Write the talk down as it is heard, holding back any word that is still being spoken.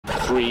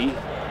3,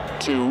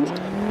 2,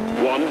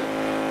 1.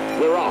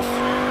 We're off.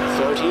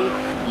 30,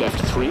 left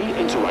 3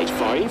 into right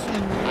 5,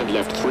 and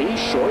left 3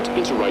 short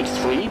into right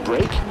 3,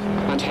 brake,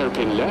 and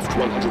hairpin left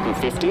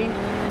 150.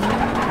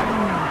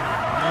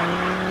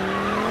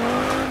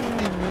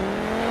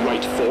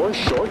 Right 4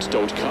 short,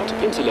 don't cut,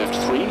 into left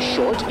 3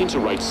 short, into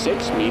right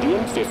 6,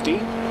 medium 50.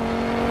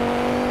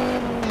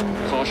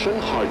 Caution,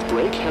 hard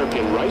brake,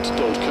 hairpin right,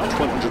 don't cut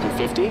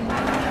 150.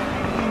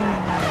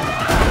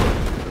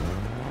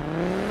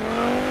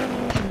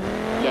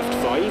 Left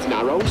 5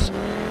 narrows.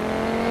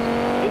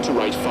 Into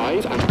right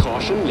 5 and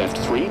caution, left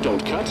 3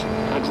 don't cut,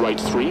 and right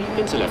 3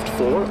 into left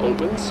 4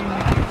 opens.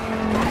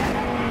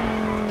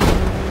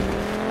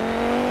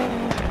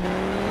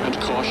 And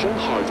caution,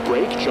 hard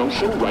brake,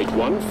 junction, right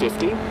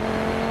 150.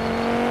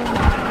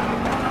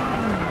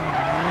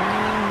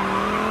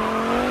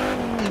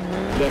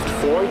 Left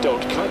 4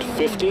 don't cut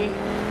 50.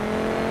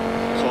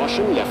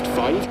 Caution, left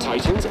 5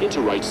 tightens, into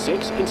right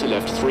 6, into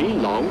left 3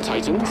 long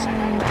tightens.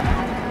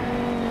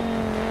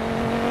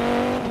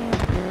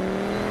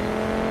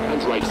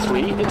 Right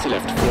 3 into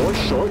left 4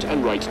 short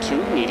and right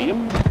 2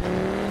 medium.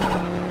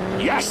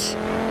 Yes!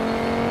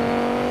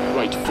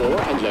 Right 4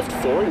 and left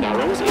 4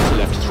 narrows into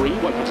left 3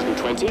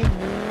 120.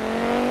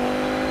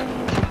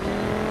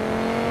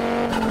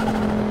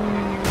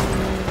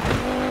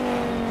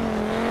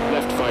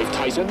 Left 5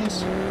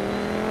 tightens.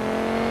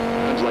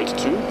 And right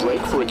 2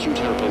 brake for acute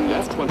hairpin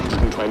left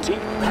 120.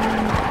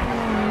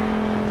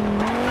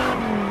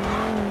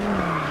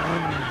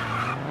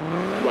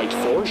 Right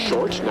 4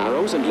 short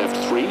narrows and left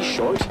 3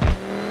 short.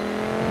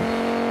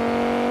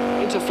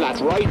 Into flat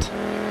right.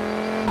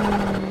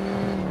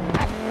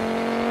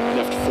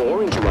 Left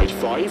 4 into right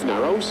 5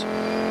 narrows.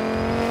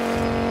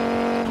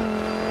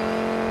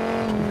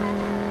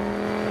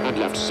 And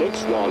left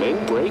 6 wall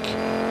in, brake.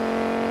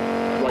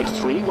 Right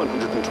 3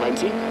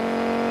 120.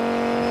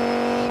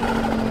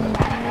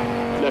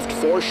 Left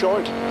 4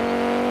 short.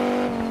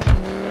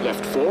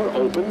 Left 4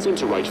 opens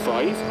into right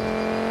 5.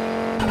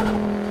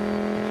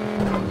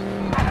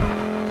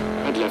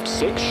 And left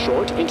 6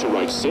 short into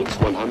right 6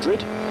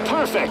 100.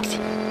 Perfect!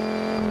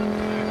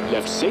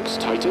 Left 6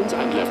 tightens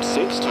and left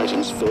 6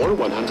 tightens 4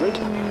 100.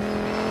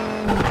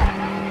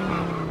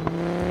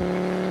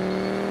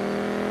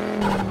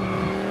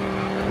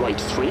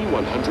 Right 3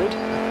 100.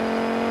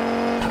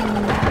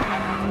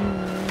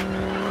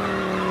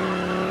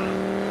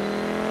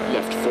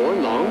 Left 4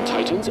 long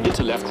tightens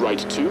into left right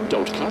 2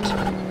 don't cut.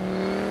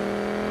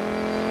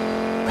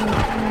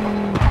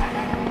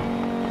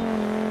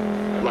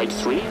 Right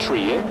 3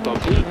 tree in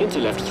bumpy into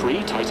left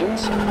 3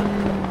 tightens.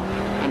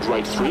 And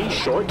right 3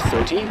 short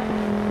 30.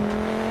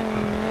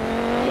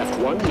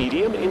 1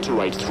 medium into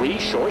right 3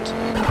 short.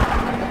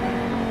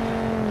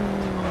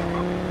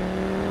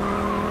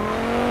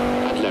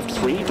 And left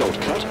 3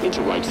 don't cut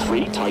into right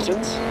 3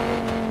 tightens.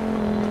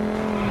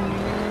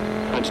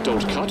 And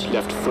don't cut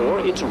left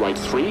 4 into right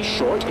 3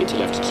 short into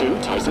left 2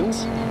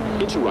 tightens.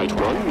 Into right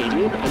 1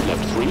 medium and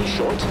left 3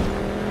 short.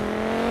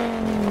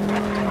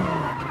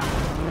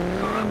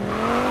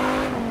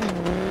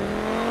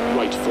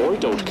 Right 4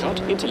 don't cut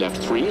into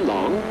left 3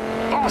 long.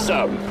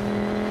 Awesome!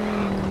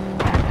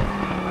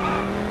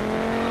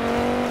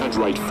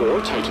 Right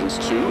 4 tightens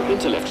 2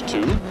 into left 2.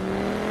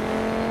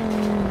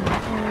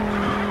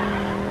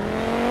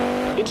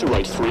 Into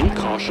right 3,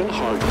 caution,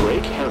 hard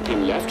brake,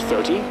 hairpin left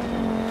 30.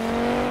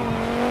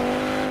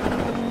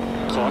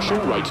 Caution,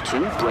 right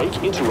 2, brake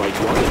into right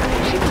 1 and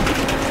caution.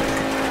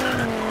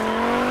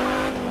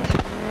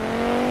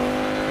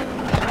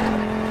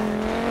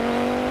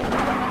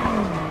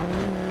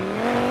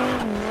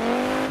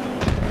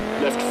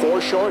 Left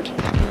 4 short.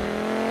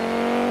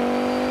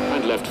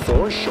 Left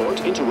 4 short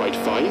into right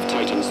 5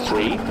 tightens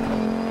 3,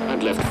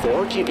 and left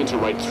 4 keep into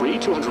right 3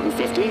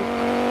 250.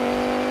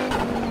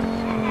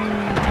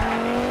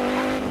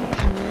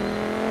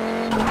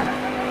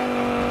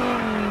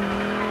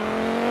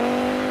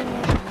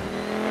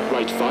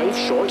 Right 5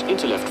 short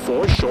into left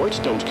 4 short,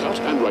 don't cut,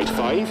 and right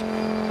 5.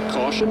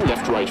 Caution,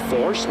 left right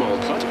 4 small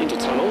cut into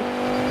tunnel,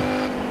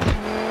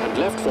 and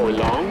left 4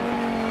 long.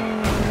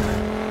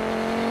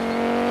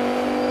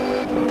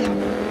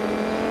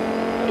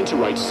 Into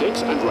right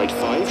 6 and right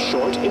 5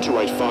 short, into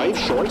right 5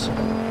 short.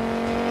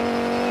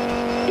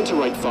 Into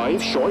right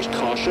 5 short,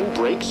 caution,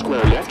 brake,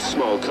 square left,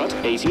 small cut,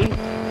 80.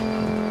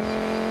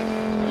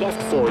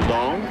 Left 4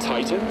 long,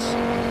 tightens.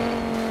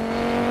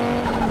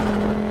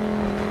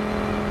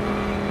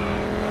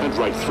 And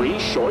right 3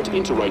 short,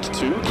 into right 2,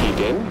 keep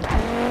in.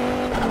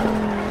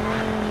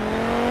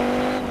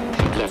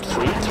 And left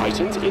 3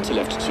 tightens, into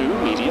left 2,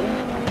 medium.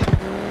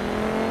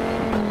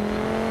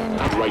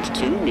 And right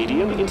 2,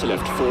 medium, into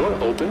left 4,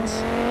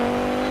 opens.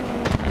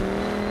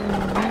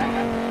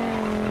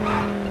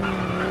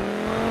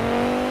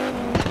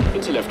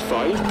 Into left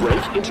 5,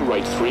 brake, into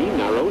right 3,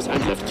 narrows,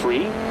 and left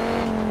 3.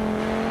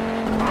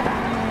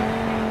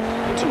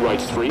 Into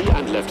right 3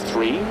 and left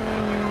 3.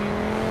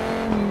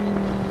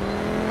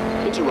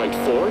 Into right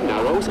 4,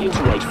 narrows,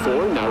 into right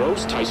 4,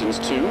 narrows, tightens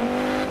 2.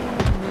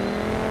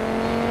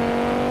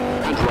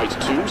 And right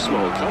 2,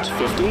 small cut,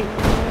 50.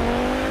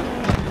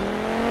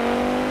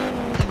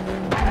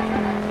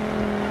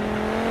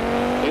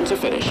 to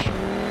finish.